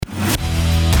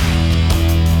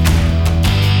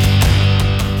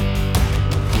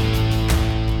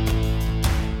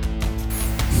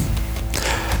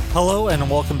Hello and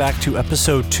welcome back to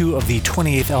episode 2 of the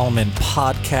 28th Element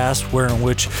podcast, in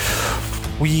which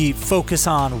we focus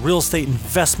on real estate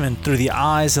investment through the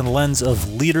eyes and lens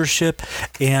of leadership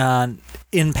and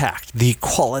impact, the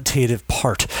qualitative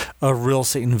part of real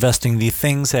estate investing, the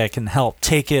things that can help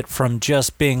take it from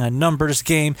just being a numbers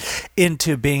game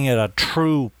into being a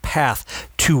true path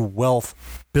to wealth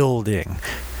building.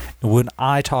 When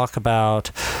I talk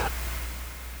about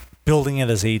building it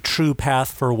as a true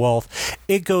path for wealth,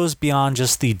 it goes beyond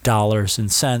just the dollars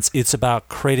and cents. It's about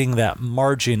creating that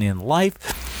margin in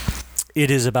life. It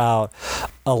is about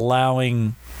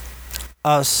allowing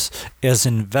us as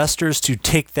investors to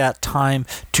take that time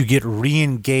to get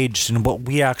re-engaged in what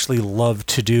we actually love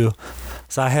to do.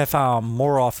 So I have found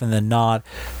more often than not,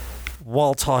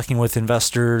 while talking with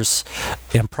investors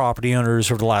and property owners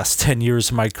over the last 10 years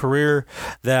of my career,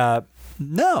 that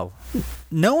no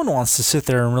one wants to sit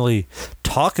there and really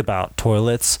talk about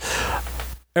toilets.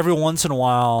 Every once in a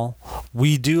while,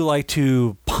 we do like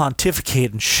to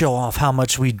pontificate and show off how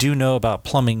much we do know about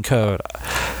plumbing code.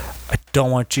 I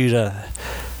don't want you to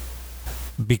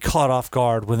be caught off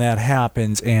guard when that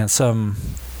happens and some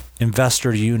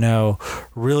investor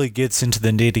really gets into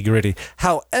the nitty-gritty.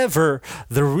 However,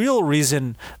 the real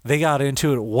reason they got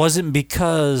into it wasn't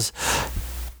because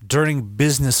during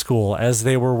business school, as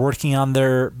they were working on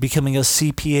their becoming a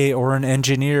CPA or an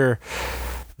engineer,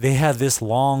 they had this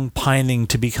long pining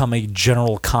to become a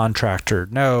general contractor.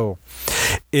 No,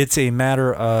 it's a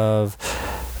matter of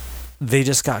they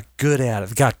just got good at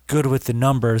it, got good with the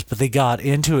numbers, but they got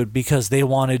into it because they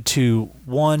wanted to,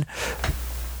 one,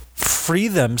 free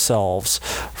themselves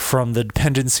from the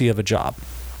dependency of a job.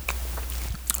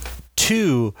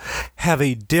 Two, have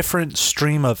a different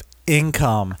stream of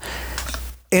income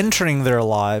entering their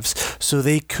lives so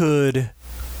they could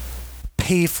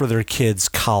pay for their kids'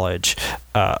 college,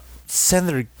 send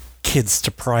their kids to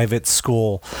private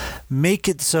school, make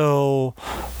it so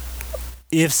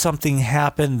if something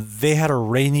happened, they had a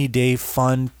rainy day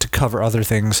fund to cover other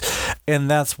things.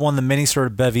 And that's one of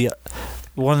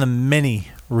the many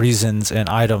reasons and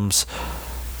items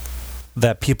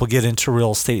that people get into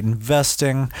real estate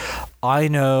investing. I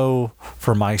know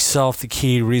for myself the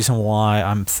key reason why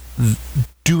I'm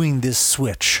doing this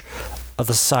switch of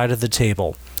the side of the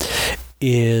table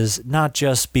is not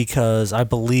just because I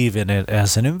believe in it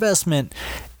as an investment.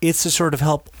 It's to sort of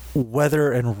help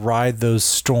weather and ride those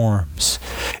storms.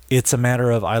 It's a matter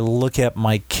of I look at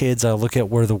my kids, I look at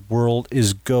where the world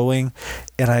is going,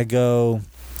 and I go,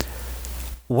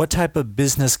 what type of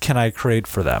business can I create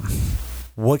for them?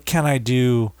 What can I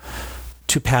do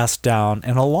to pass down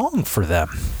and along for them?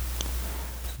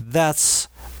 That's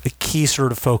a key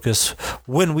sort of focus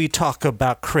when we talk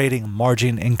about creating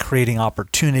margin and creating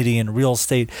opportunity in real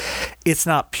estate. It's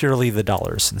not purely the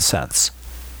dollars and cents.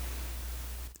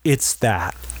 It's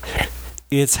that.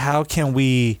 It's how can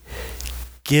we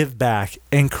give back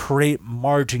and create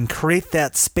margin, create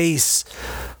that space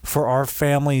for our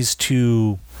families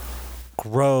to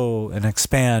grow and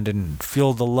expand and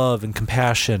feel the love and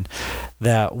compassion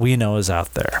that we know is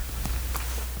out there.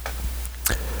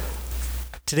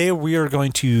 Today we are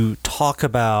going to talk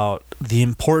about the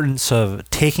importance of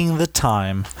taking the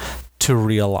time to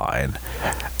realign.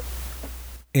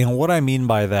 And what I mean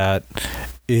by that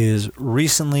is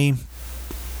recently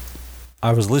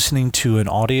I was listening to an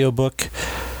audiobook,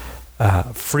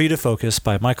 Free to Focus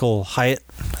by Michael Hyatt,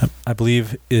 I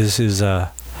believe is his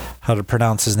how to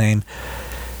pronounce his name.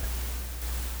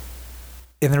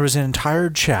 And there was an entire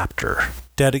chapter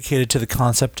dedicated to the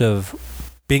concept of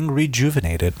being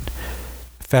rejuvenated.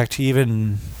 In fact,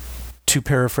 even to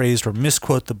paraphrase or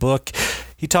misquote the book,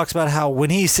 he talks about how when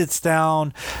he sits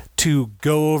down to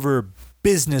go over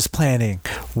business planning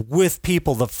with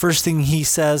people, the first thing he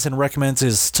says and recommends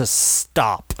is to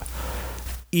stop.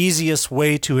 Easiest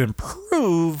way to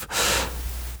improve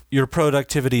your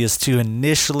productivity is to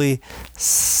initially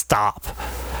stop.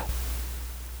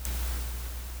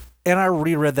 And I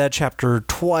reread that chapter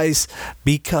twice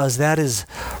because that is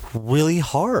really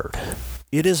hard.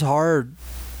 It is hard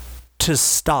to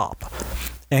stop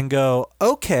and go,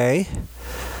 okay,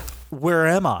 where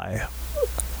am I?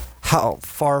 How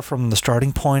far from the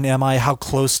starting point am I? How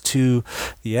close to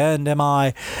the end am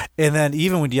I? And then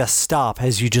even when you stop,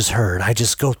 as you just heard, I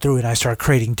just go through and I start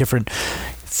creating different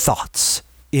thoughts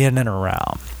in and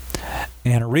around.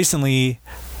 And recently,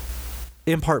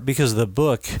 in part because of the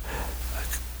book,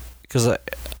 because I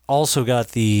also got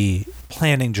the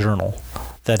planning journal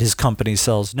that his company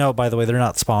sells. No, by the way, they're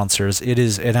not sponsors. It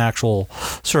is an actual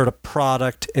sort of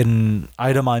product and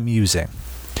item I'm using.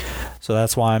 So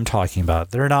that's why I'm talking about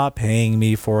it. They're not paying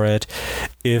me for it.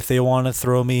 If they want to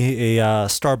throw me a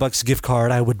Starbucks gift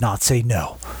card, I would not say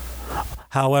no.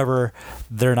 However,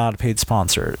 they're not a paid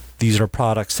sponsor. These are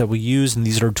products that we use, and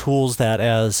these are tools that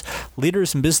as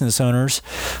leaders and business owners,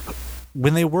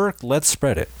 when they work, let's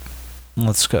spread it.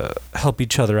 Let's help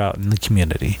each other out in the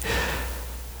community.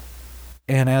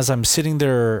 And as I'm sitting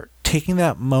there taking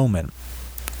that moment,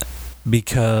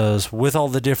 because with all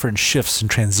the different shifts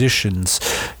and transitions,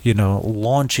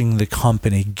 launching the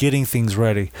company, getting things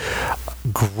ready,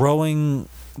 growing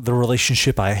the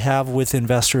relationship I have with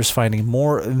investors, finding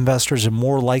more investors and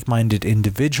more like-minded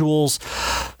individuals,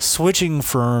 switching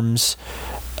firms,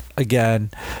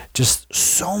 again, just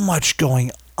so much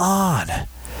going on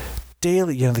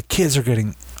daily. The kids are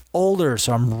getting older,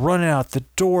 so I'm running out the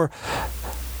door.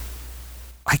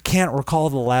 I can't recall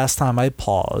the last time I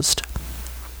paused,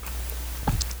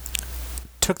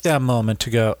 took that moment to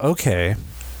go, okay,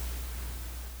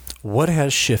 what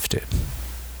has shifted?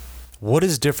 What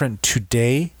is different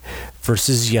today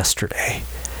versus yesterday?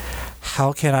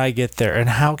 How can I get there? And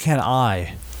how can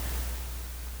I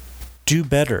do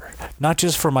better? Not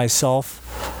just for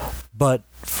myself, but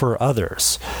for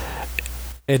others.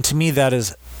 And to me, that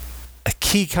is a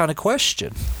key kind of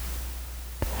question.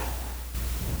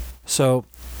 So,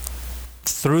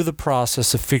 through the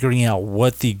process of figuring out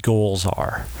what the goals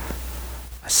are,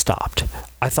 I stopped.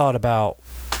 I thought about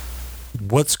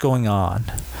what's going on.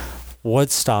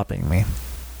 What's stopping me?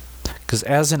 Because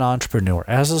as an entrepreneur,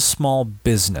 as a small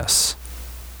business,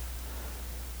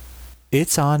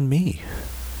 it's on me.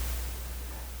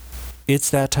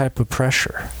 It's that type of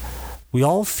pressure. We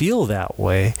all feel that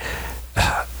way.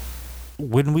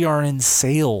 When we are in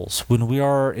sales, when we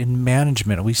are in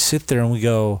management, we sit there and we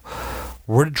go,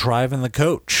 we're driving the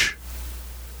coach.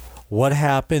 What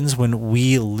happens when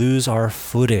we lose our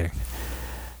footing?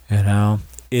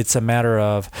 It's a matter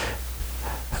of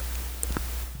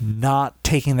not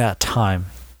taking that time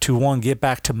to, one, get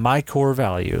back to my core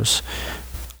values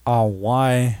on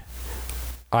why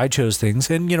I chose things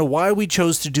and, why we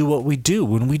chose to do what we do.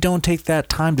 When we don't take that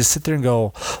time to sit there and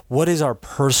go, what is our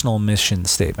personal mission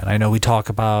statement? I know we talk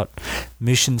about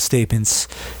mission statements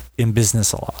in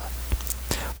business a lot.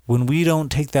 When we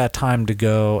don't take that time to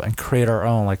go and create our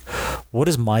own, like, what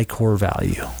is my core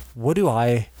value? What do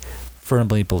I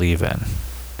firmly believe in?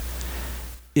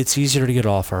 It's easier to get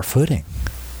off our footing.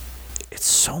 It's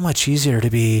so much easier to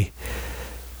be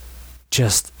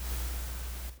just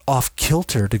off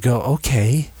kilter, to go,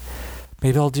 okay,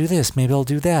 maybe I'll do this, maybe I'll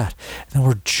do that. And then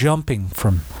we're jumping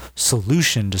from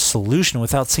solution to solution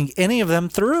without seeing any of them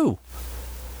through.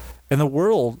 And the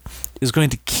world is going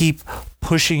to keep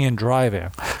pushing and driving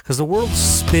because the world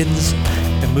spins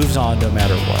and moves on no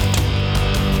matter what.